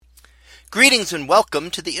Greetings and welcome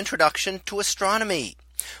to the introduction to astronomy.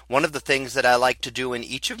 One of the things that I like to do in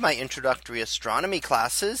each of my introductory astronomy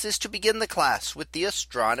classes is to begin the class with the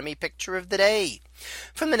astronomy picture of the day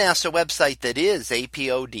from the NASA website, that is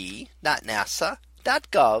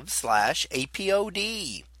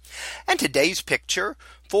apod.nasa.gov/apod. And today's picture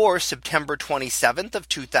for September 27th of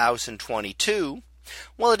 2022.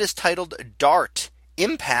 Well, it is titled DART,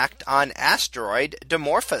 Impact on Asteroid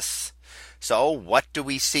Dimorphos. So what do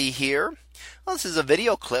we see here? Well, this is a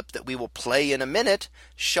video clip that we will play in a minute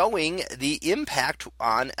showing the impact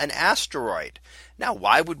on an asteroid. Now,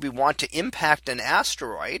 why would we want to impact an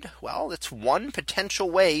asteroid? Well, it's one potential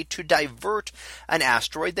way to divert an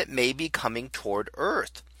asteroid that may be coming toward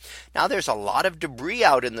Earth. Now, there's a lot of debris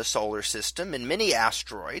out in the solar system, and many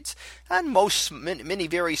asteroids and many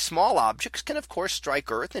very small objects can of course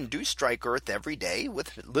strike Earth, and do strike Earth every day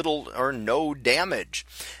with little or no damage.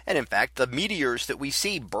 And in fact, the meteors that we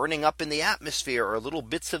see burning up in the atmosphere are little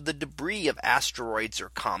bits of the debris of asteroids or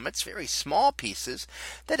comets, very small pieces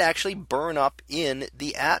that actually burn up in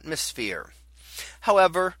the atmosphere.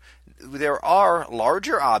 However, there are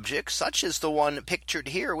larger objects, such as the one pictured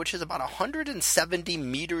here, which is about 170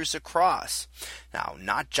 meters across. Now,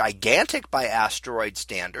 not gigantic by asteroid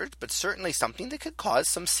standards, but certainly something that could cause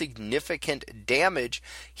some significant damage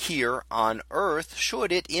here on Earth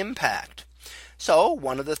should it impact. So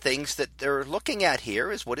one of the things that they're looking at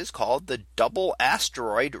here is what is called the double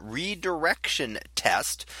asteroid redirection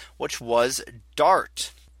test, which was DART.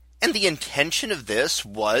 And the intention of this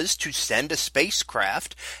was to send a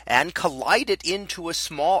spacecraft and collide it into a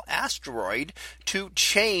small asteroid to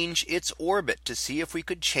change its orbit, to see if we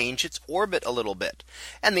could change its orbit a little bit.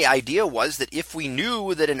 And the idea was that if we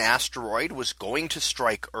knew that an asteroid was going to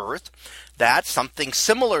strike Earth, that something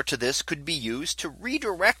similar to this could be used to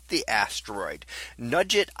redirect the asteroid,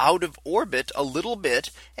 nudge it out of orbit a little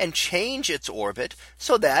bit and change its orbit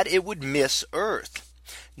so that it would miss Earth.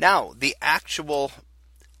 Now, the actual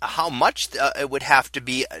how much it would have to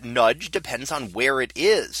be nudged depends on where it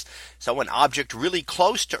is. So an object really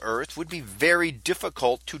close to Earth would be very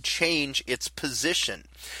difficult to change its position,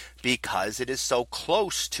 because it is so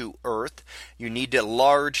close to Earth. You need a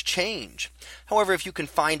large change. However, if you can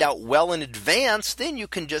find out well in advance, then you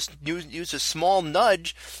can just use a small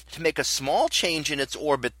nudge to make a small change in its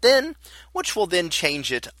orbit then, which will then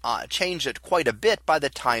change it quite a bit by the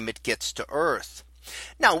time it gets to Earth.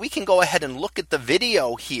 Now we can go ahead and look at the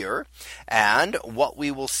video here, and what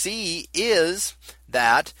we will see is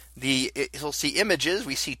that you'll see images.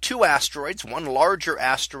 We see two asteroids, one larger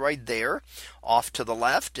asteroid there off to the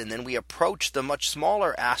left, and then we approach the much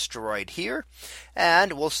smaller asteroid here,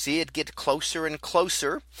 and we'll see it get closer and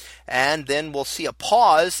closer, and then we'll see a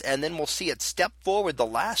pause, and then we'll see it step forward the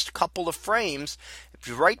last couple of frames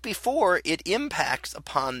right before it impacts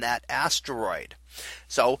upon that asteroid.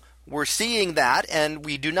 So we're seeing that, and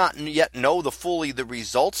we do not yet know the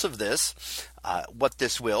results of this, what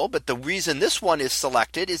this will. But the reason this one is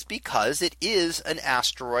selected is because it is an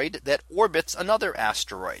asteroid that orbits another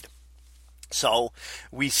asteroid. So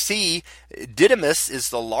we see Dimorphos is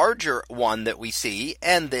the larger one that we see,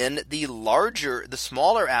 and then the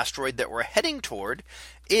smaller asteroid that we're heading toward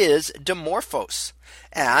is Dimorphos.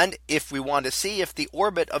 And if we want to see if the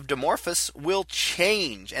orbit of Dimorphos will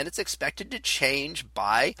change, and it's expected to change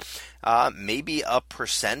by maybe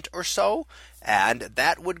 1% or so, and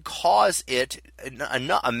that would cause it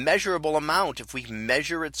a measurable amount. If we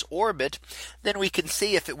measure its orbit, then we can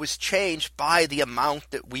see if it was changed by the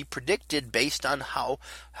amount that we predicted based on how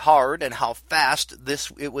hard and how fast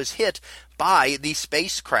it was hit by the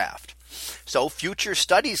spacecraft. So future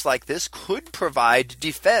studies like this could provide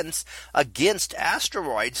defense against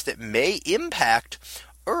asteroids that may impact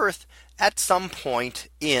Earth at some point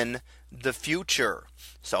in the future.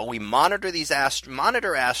 So we monitor these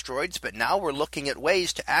asteroids, but now we're looking at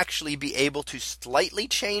ways to actually be able to slightly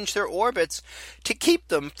change their orbits to keep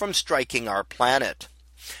them from striking our planet.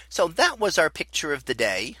 So that was our picture of the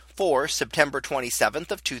day for September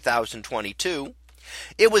 27th of 2022.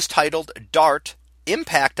 It was titled DART,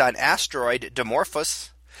 Impact on Asteroid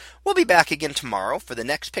Dimorphos. We'll be back again tomorrow for the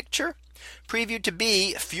next picture, previewed to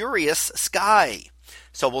be Furious Sky.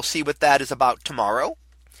 So we'll see what that is about tomorrow.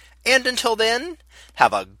 And until then,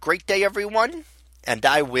 have a great day, everyone, and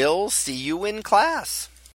I will see you in class.